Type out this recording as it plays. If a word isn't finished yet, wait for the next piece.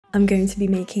I'm going to be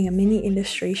making a mini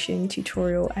illustration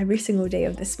tutorial every single day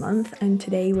of this month, and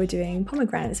today we're doing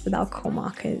pomegranates with alcohol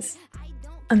markers.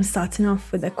 I'm starting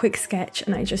off with a quick sketch,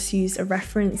 and I just used a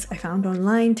reference I found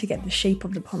online to get the shape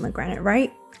of the pomegranate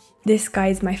right. This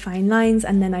guides my fine lines,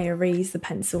 and then I erase the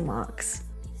pencil marks.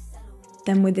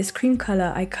 Then with this cream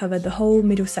colour, I cover the whole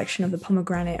middle section of the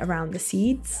pomegranate around the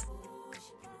seeds.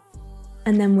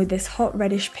 And then with this hot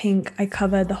reddish pink, I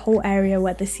cover the whole area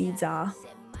where the seeds are.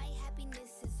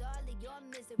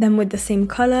 Then with the same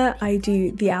colour, I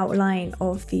do the outline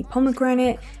of the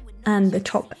pomegranate and the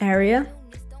top area.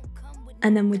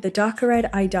 And then with the darker red,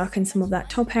 I darken some of that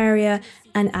top area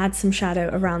and add some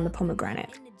shadow around the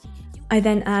pomegranate. I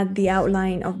then add the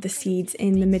outline of the seeds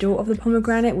in the middle of the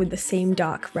pomegranate with the same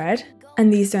dark red.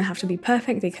 And these don't have to be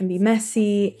perfect, they can be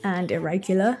messy and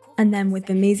irregular. And then with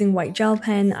the amazing white gel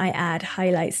pen, I add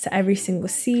highlights to every single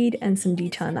seed and some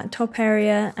detail in that top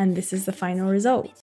area, and this is the final result.